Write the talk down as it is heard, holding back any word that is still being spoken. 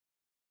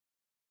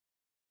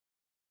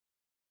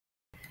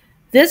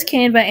This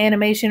Canva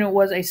animation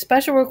was a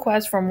special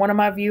request from one of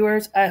my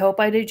viewers. I hope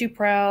I did you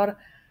proud.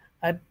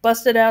 I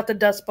busted out the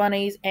dust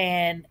bunnies,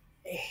 and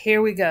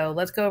here we go.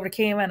 Let's go over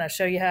to Canva and I'll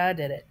show you how I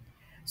did it.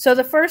 So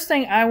the first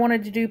thing I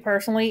wanted to do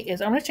personally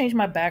is I'm going to change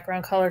my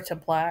background color to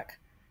black,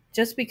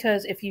 just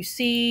because if you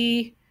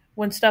see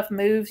when stuff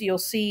moves, you'll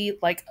see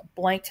like a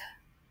blank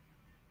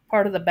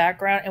part of the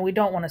background, and we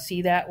don't want to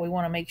see that. We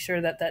want to make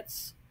sure that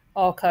that's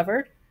all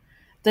covered.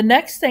 The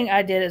next thing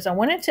I did is I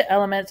went into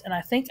elements, and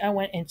I think I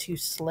went into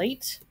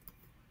slate,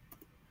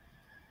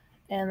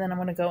 and then I'm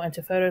going to go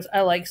into photos.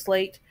 I like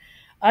slate.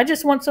 I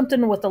just want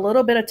something with a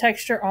little bit of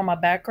texture on my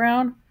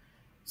background,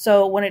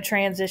 so when it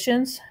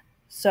transitions.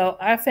 So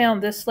I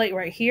found this slate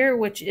right here,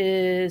 which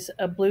is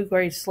a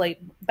blue-gray slate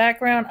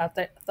background. I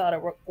thought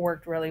it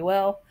worked really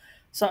well.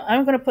 So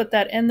I'm going to put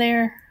that in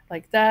there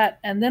like that,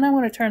 and then I'm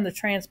going to turn the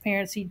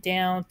transparency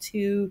down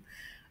to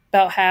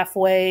about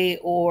halfway,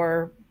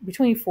 or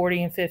between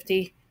 40 and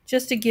 50,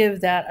 just to give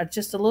that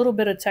just a little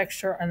bit of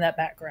texture on that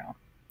background.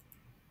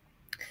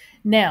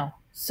 Now,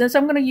 since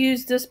I'm going to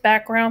use this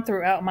background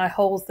throughout my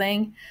whole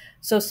thing,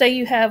 so say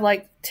you have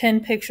like 10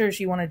 pictures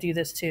you want to do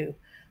this to.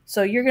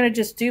 So you're going to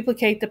just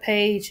duplicate the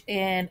page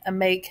and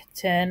make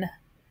 10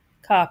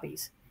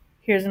 copies.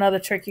 Here's another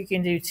trick you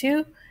can do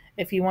too.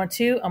 If you want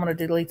to, I'm going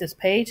to delete this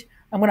page.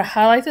 I'm going to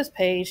highlight this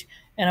page,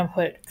 and I'm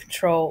going to put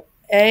Control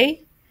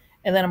A,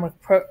 and then I'm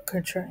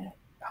going to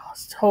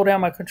hold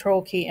down my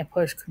Control key and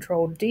push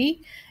Control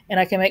D, and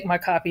I can make my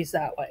copies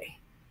that way.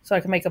 So I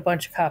can make a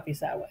bunch of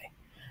copies that way.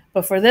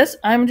 But for this,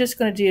 I'm just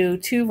going to do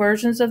 2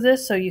 versions of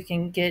this so you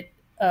can get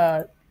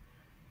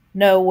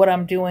know what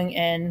I'm doing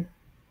in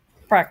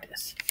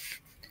practice.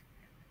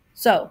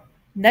 So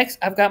next,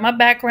 I've got my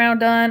background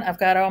done. I've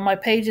got all my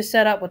pages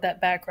set up with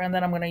that background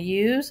that I'm going to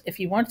use. If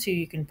you want to,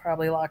 you can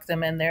probably lock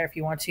them in there if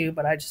you want to,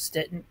 but I just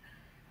didn't.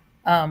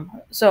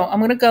 So I'm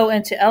going to go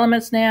into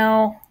elements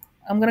now.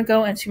 I'm going to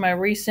go into my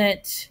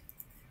recent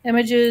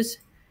images,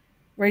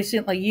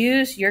 recently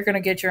used. You're going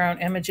to get your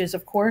own images,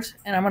 of course,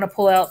 and I'm going to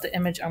pull out the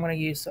image I'm going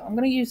to use. So I'm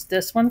going to use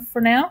this one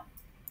for now,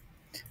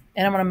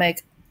 and I'm going to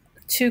make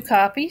 2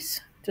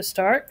 copies to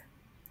start.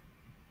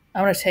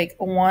 I'm going to take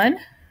one,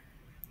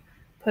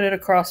 put it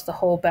across the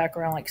whole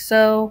background like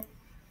so.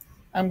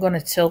 I'm going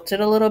to tilt it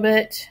a little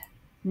bit.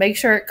 Make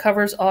sure it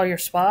covers all your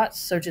spots,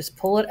 so just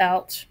pull it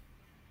out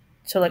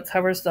till it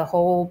covers the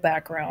whole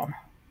background.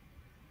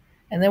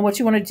 And then what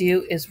you want to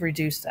do is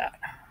reduce that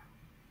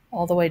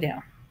all the way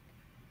down.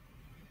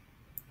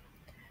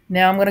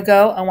 Now I'm going to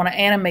go, I want to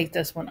animate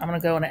this one. I'm going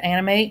to go into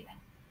animate.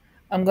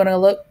 I'm going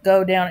to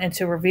go down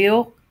into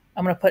reveal.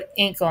 I'm going to put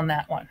ink on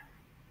that one.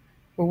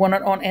 We want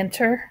it on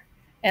enter,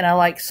 and I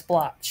like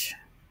splotch.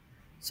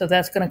 So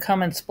that's going to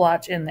come and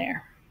splotch in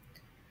there.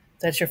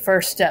 That's your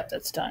first step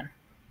that's done.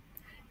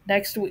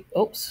 Next,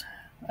 oops,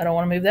 I don't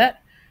want to move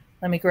that.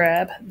 Let me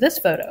grab this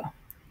photo.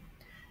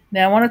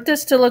 Now I want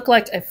this to look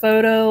like a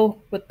photo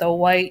with the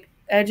white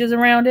edges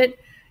around it.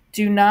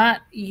 Do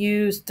not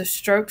use the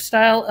stroke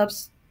style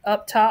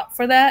up top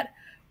for that.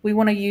 We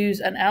want to use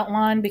an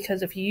outline,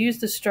 because if you use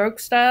the stroke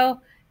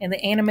style in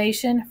the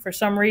animation, for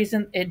some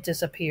reason it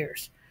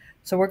disappears.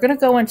 So we're going to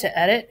go into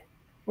edit.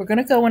 We're going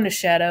to go into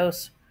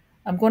shadows.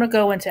 I'm going to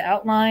go into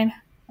outline.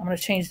 I'm going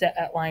to change that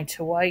outline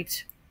to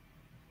white.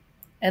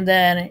 And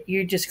then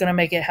you're just going to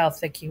make it how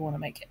thick you want to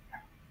make it.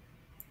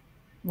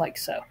 Like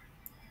so.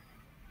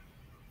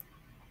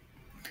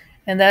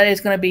 And that is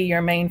going to be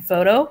your main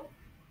photo.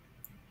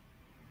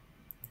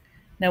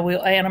 Now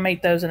we'll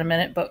animate those in a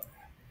minute, but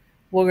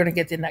we're going to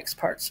get the next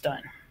parts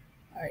done.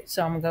 All right,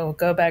 so I'm going to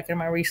go back to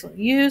my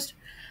recently used.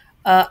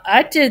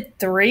 I did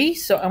 3,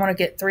 so I want to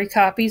get 3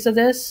 copies of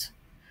this.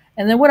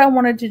 And then what I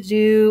wanted to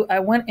do, I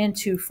went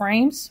into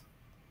frames.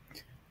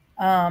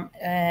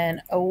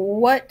 And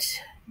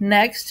what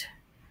next?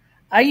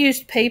 I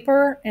used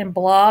paper and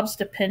blobs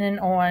depending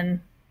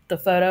on the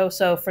photo.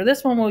 So for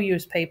this one, we'll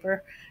use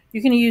paper.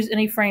 You can use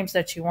any frames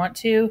that you want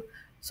to.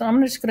 So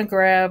I'm just going to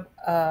grab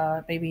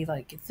maybe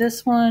like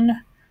this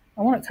one.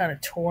 I want it kind of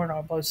torn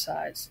on both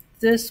sides.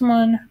 This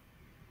one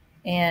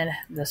and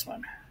this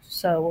one.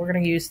 So we're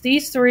going to use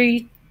these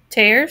 3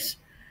 tears.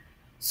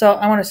 So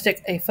I want to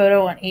stick a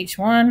photo on each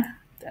one.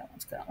 That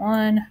one's got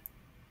one.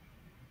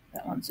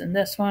 That one's in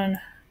this one.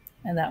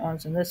 And that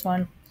one's in this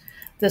one.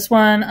 This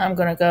one, I'm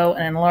going to go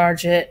and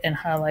enlarge it and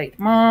highlight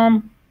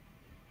mom.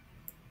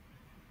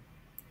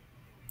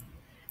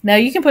 Now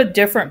you can put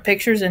different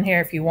pictures in here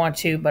if you want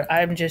to, but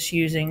I'm just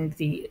using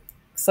the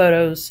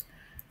photos,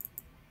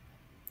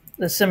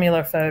 the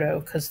similar photo,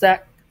 because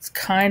that's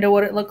kind of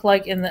what it looked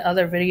like in the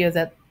other video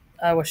that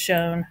I was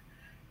shown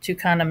to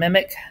kind of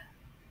mimic.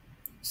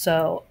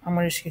 So I'm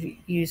going to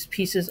use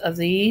pieces of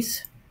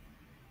these,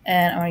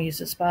 and I'm going to use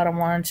this bottom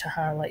one to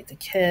highlight the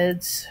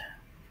kids.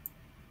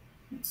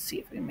 Let's see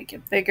if we can make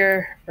it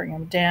bigger, bring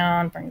them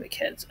down, bring the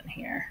kids in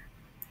here,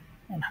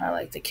 and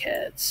highlight the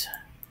kids.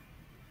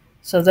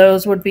 So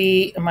those would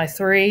be my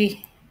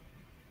 3.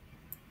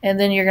 And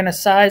then you're going to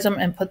size them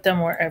and put them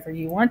wherever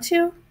you want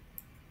to.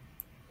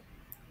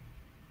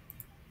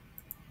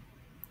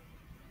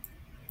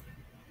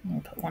 I'm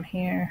going to put one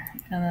here,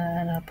 and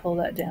then I'll pull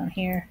that down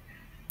here,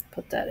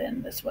 put that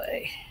in this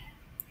way.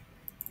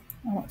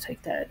 I want to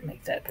take that and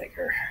make that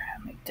bigger,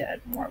 make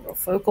that more of a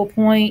focal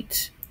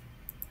point,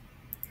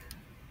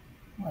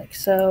 like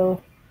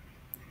so.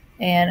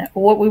 And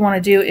what we want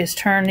to do is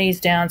turn these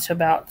down to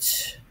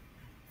about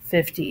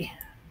 50.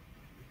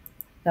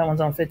 That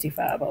one's on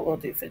 55, but we'll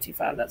do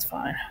 55, that's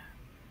fine.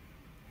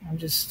 I'm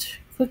just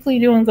quickly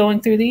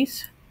going through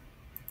these.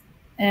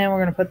 And we're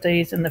going to put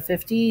these in the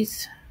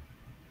 50s.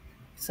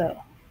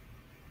 So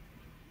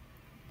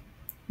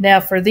now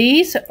for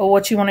these,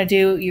 what you want to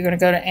do, you're going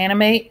to go to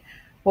animate.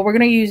 Well, we're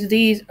going to use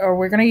these, or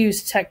we're going to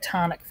use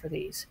tectonic for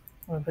these.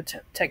 I'm going to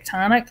put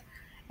tectonic,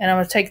 and I'm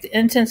going to take the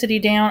intensity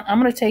down. I'm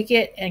going to take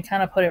it and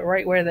kind of put it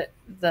right where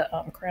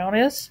the crown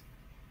is.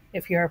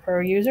 If you're a pro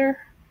user,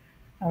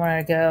 I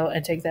want to go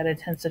and take that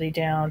intensity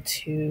down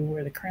to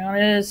where the crown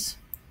is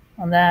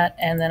on that,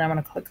 and then I'm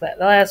going to click that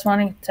last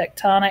one,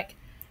 tectonic,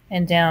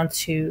 and down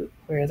to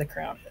where the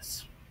crown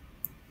is.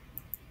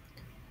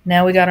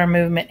 Now we got our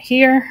movement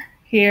here,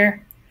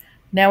 here.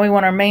 Now we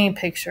want our main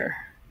picture.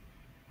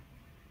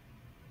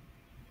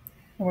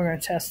 We're going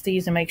to test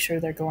these and make sure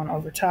they're going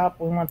over top.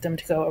 We want them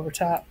to go over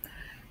top.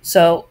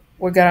 So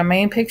we've got our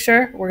main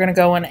picture. We're going to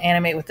go and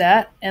animate with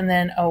that. And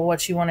then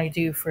what you want to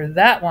do for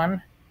that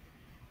one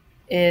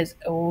is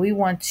we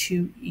want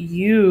to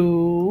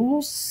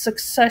use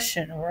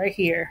succession right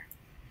here.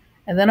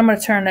 And then I'm going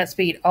to turn that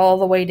speed all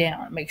the way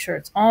down. Make sure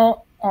it's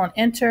all on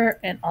enter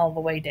and all the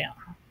way down.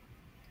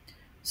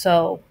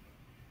 So,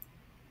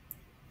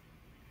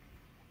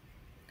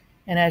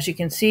 and as you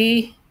can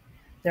see,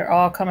 they're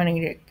all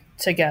coming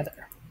together.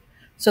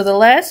 So the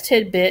last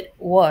tidbit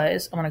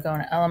was, I'm going to go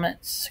into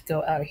elements,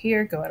 go out of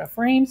here, go out of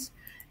frames,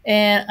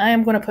 and I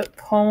am going to put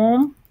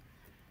poem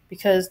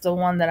because the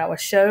one that I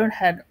was shown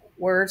had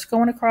words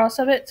going across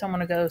of it. So I'm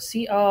going to go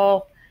see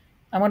all.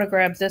 I'm going to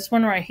grab this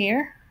one right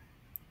here.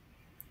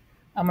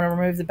 I'm going to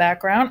remove the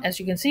background. As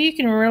you can see, you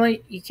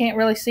can't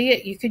really see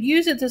it. You could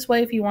use it this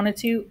way if you wanted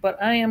to,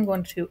 but I am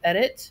going to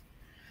edit.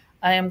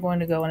 I am going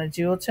to go in a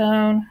dual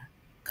tone,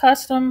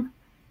 custom,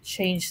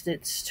 change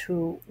it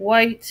to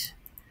white,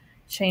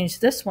 change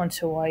this one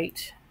to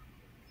white,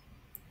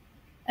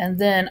 and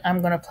then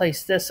I'm going to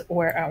place this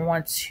where I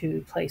want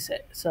to place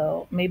it.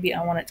 So maybe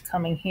I want it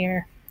coming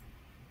here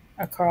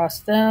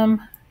across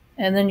them,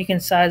 and then you can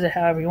size it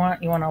however you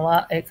want. You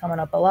want it coming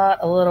up a lot,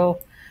 a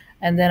little,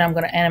 and then I'm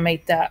going to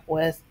animate that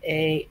with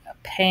a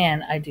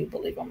pan. I do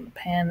believe I'm going to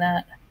pan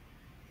that.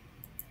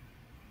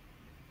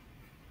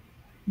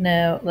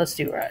 No, let's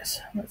do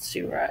rise. Let's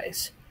do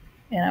rise.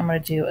 And I'm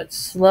going to do it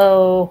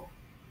slow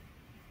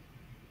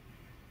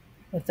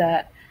with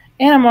that.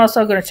 And I'm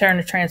also going to turn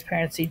the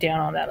transparency down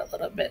on that a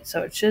little bit.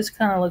 So it just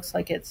kind of looks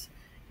like it's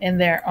in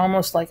there,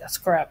 almost like a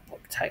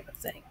scrapbook type of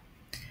thing.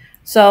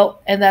 So,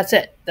 and that's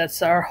it.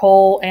 That's our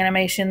whole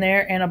animation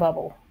there in a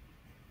bubble.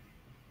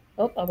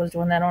 Oh, I was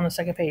doing that on the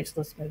second page.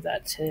 Let's move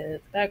that to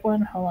the back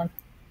one. Hold on.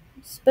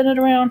 Spin it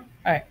around.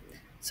 All right.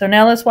 So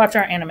now let's watch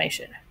our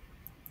animation.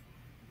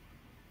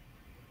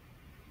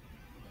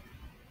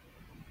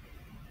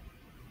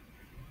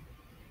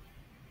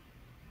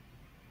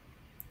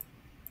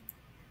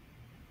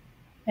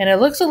 And it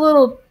looks a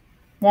little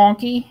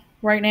wonky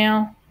right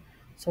now.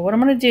 So what I'm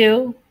going to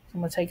do, I'm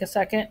going to take a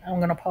second. I'm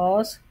going to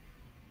pause.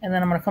 And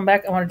then I'm going to come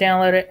back. I want to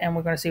download it. And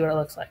we're going to see what it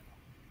looks like.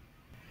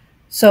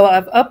 So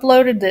I've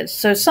uploaded this.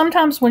 So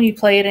sometimes when you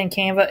play it in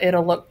Canva,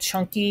 it'll look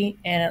chunky.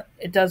 And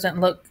it doesn't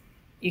look,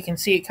 you can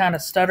see it kind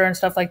of stutter and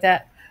stuff like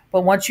that.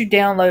 But once you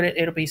download it,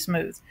 it'll be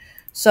smooth.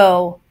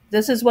 So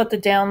this is what the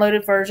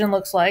downloaded version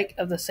looks like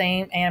of the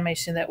same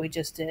animation that we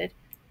just did.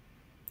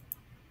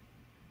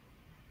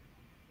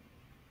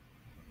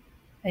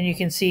 And you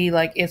can see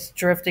like it's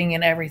drifting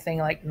and everything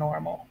like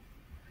normal.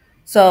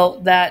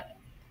 So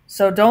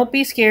don't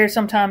be scared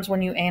sometimes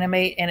when you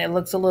animate and it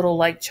looks a little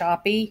like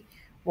choppy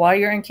while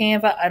you're in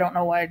Canva. I don't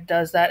know why it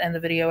does that in the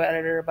video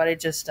editor, but it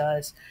just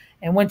does.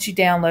 And once you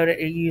download it,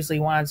 it usually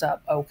winds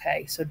up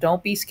okay. So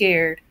don't be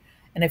scared.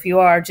 And if you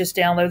are, just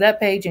download that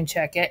page and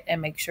check it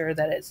and make sure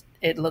that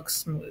it looks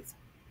smooth.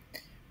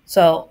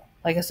 So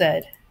like I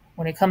said,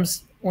 when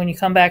you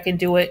come back and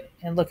do it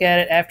and look at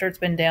it after it's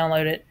been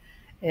downloaded,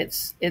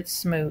 it's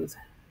smooth.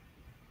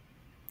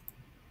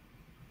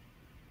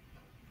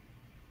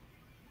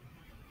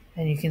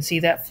 And you can see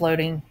that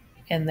floating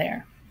in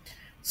there.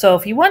 So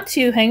if you want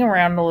to hang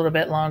around a little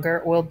bit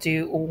longer, we'll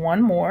do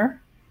one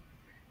more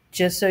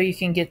just so you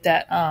can get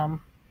that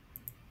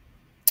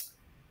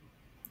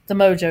the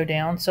mojo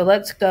down. So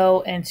let's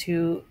go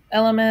into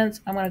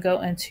elements. I'm going to go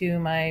into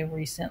my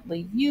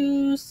recently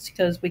used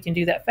because we can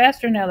do that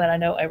faster now that I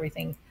know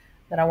everything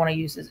that I want to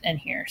use is in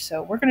here.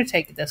 So we're going to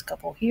take this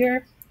couple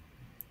here.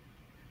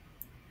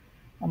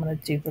 I'm going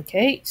to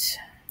duplicate.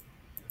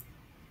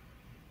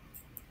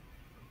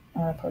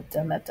 I'm going to put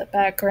them at the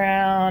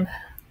background.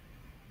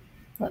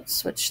 Let's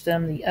switch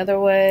them the other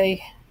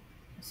way.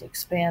 Let's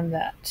expand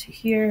that to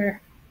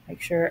here.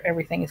 Make sure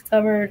everything is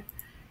covered.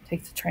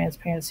 Take the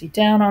transparency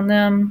down on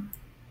them.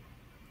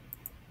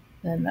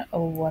 Then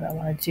what I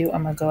want to do,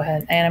 I'm going to go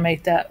ahead and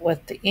animate that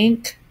with the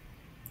ink.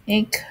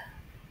 ink.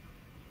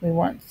 We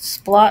want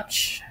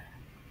splotch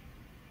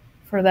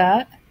for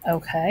that.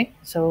 Okay,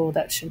 so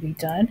that should be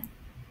done.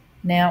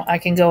 Now I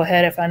can go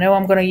ahead, if I know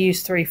I'm going to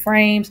use 3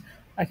 frames,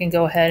 I can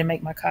go ahead and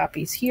make my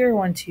copies here.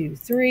 1, 2,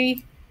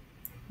 3.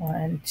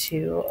 1,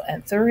 2,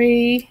 and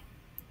 3.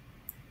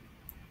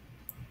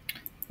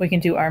 We can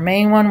do our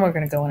main one. We're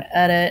going to go in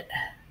edit.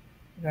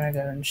 We're going to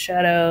go in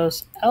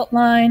shadows,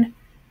 outline,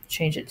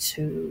 change it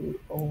to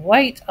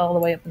white all the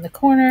way up in the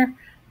corner.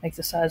 Make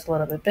the size a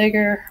little bit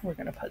bigger. We're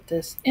going to put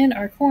this in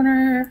our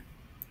corner.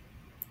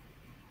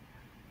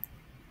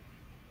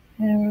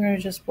 And we're going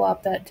to just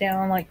blop that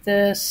down like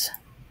this,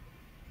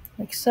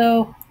 like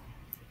so.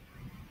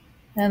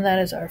 And that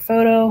is our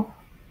photo.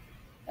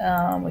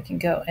 We can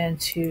go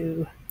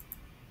into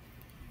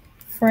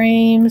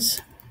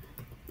frames.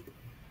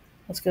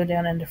 Let's go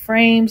down into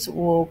frames.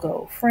 We'll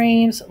go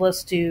frames.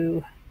 Let's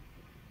do,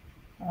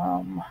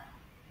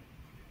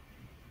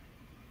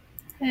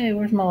 hey,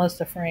 where's my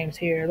list of frames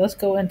here? Let's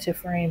go into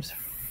frames,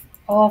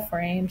 all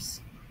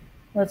frames.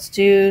 Let's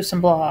do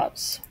some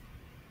blobs.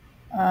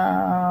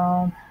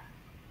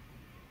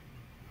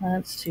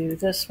 Let's do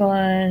this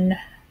one,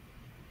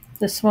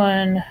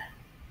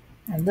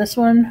 and this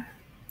one.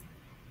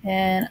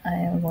 And I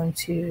am going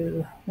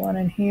to one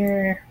in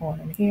here, one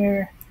in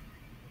here.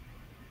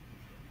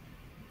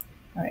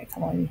 All right,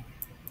 come on,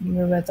 you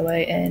move out the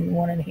way, and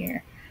one in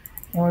here.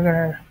 And we're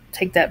gonna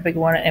take that big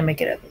one and make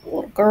it a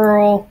little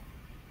girl.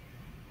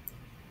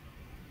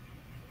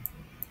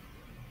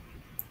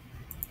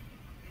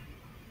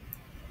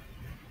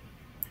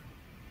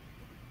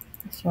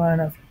 This one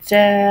of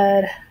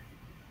Dad.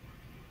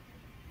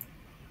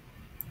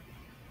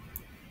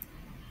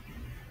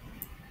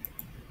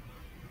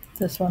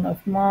 This one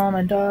of Mom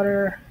and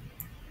Daughter.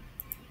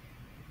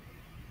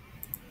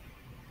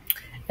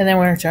 And then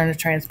we're going to turn the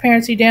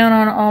transparency down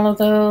on all of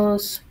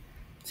those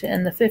to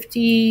in the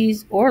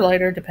 50s or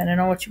lighter, depending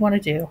on what you want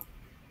to do.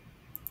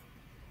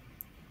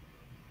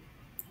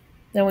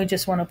 Then we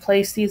just want to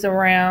place these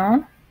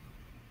around.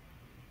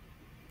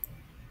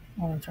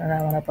 I'm going to turn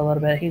that one up a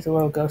little bit. He's a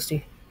little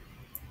ghosty.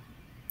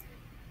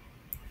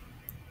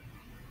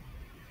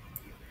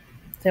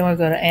 Then we'll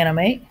go to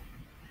animate.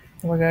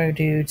 We're going to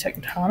do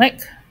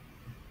tectonic.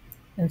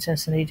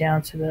 Intensity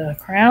down to the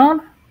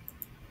crown.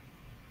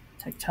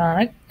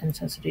 Tectonic.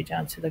 Intensity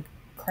down to the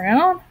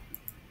crown.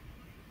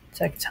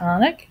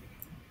 Tectonic.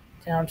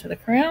 Down to the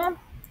crown.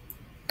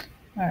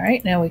 All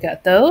right, now we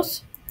got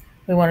those.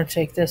 We want to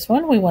take this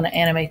one. We want to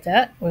animate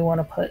that. We want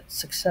to put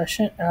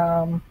succession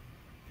on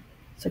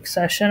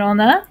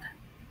that.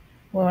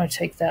 We want to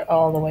take that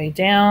all the way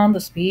down, the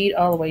speed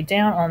all the way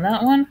down on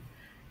that one.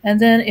 And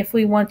then if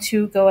we want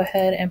to go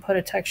ahead and put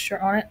a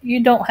texture on it,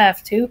 you don't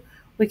have to.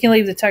 We can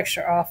leave the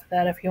texture off of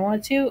that if you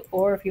want to,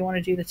 or if you want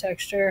to do the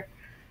texture,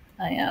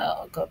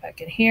 I'll go back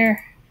in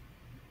here.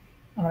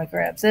 I'm going to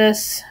grab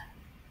this.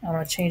 I'm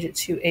going to change it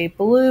to a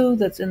blue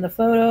that's in the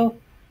photo.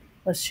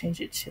 Let's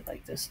change it to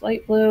like this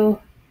light blue.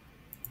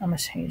 I'm going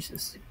to change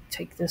this,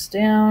 take this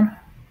down.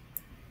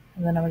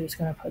 And then I'm just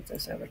going to put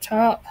this over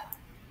top.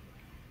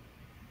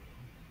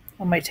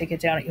 I might take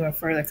it down even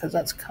further because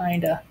that's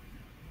kind of,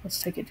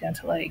 let's take it down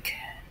to like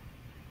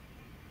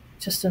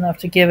just enough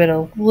to give it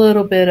a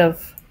little bit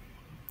of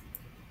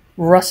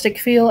rustic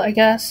feel, I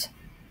guess.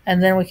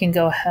 And then we can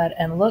go ahead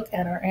and look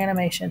at our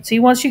animation. See,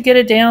 once you get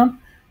it down,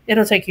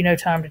 it'll take you no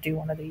time to do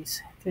one of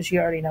these because you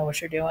already know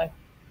what you're doing.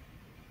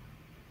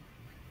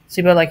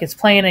 See, but like it's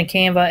playing in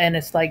Canva and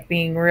it's like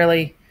being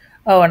really,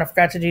 oh, and I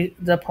forgot to do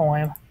the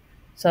poem.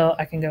 So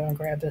I can go and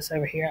grab this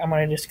over here. I'm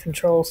going to just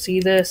Control C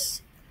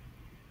this.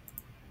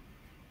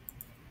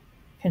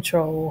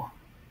 Control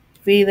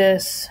V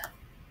this.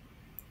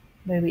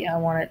 Maybe I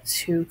want it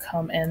to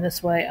come in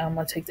this way. I'm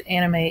going to take the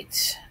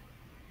animate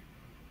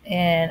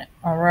and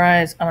on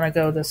rise, I'm going to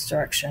go this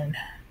direction.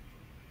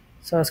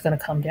 So it's going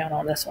to come down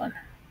on this one.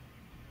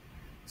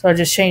 So I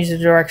just changed the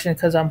direction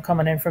because I'm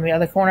coming in from the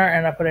other corner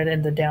and I put it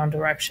in the down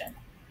direction.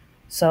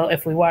 So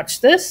if we watch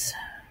this,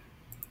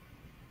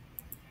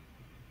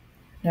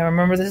 now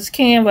remember this is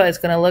Canva, it's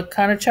going to look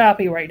kind of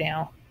choppy right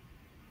now.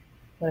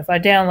 But if I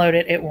download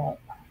it, it won't.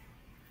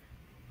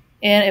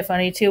 And if I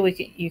need to,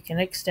 you can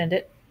extend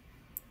it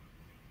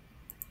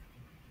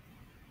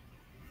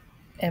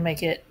and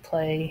make it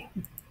play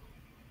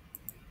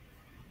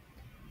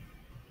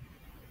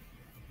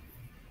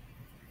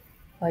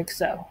like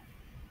so.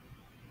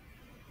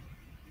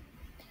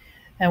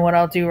 And what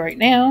I'll do right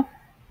now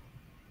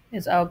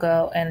is I'll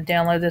go and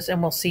download this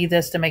and we'll see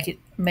this to make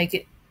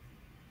it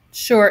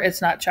sure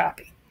it's not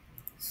choppy.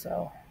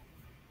 So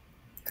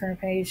current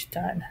page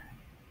done.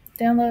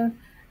 Download.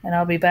 And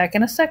I'll be back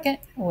in a second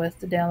with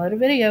the downloaded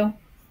video.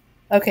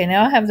 Okay,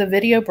 now I have the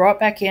video brought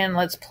back in.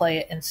 Let's play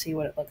it and see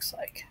what it looks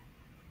like.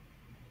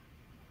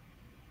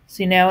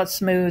 See, now it's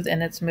smooth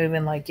and it's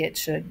moving like it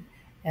should.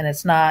 And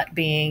it's not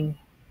being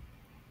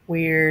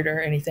weird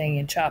or anything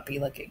and choppy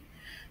looking.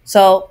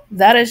 So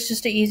that is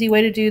just an easy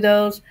way to do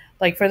those.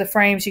 Like for the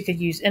frames, you could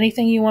use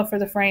anything you want for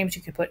the frames.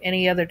 You could put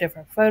any other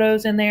different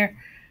photos in there.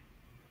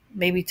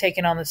 maybe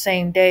taken on the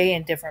same day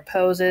in different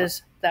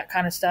poses, that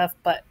kind of stuff.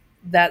 But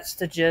that's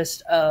the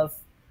gist of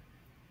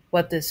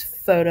what this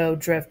photo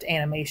drift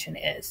animation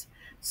is.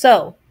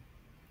 So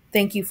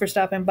thank you for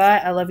stopping by.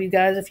 I love you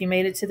guys if you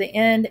made it to the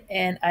end,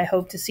 and I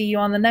hope to see you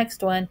on the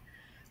next one.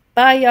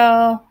 Bye,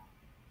 y'all.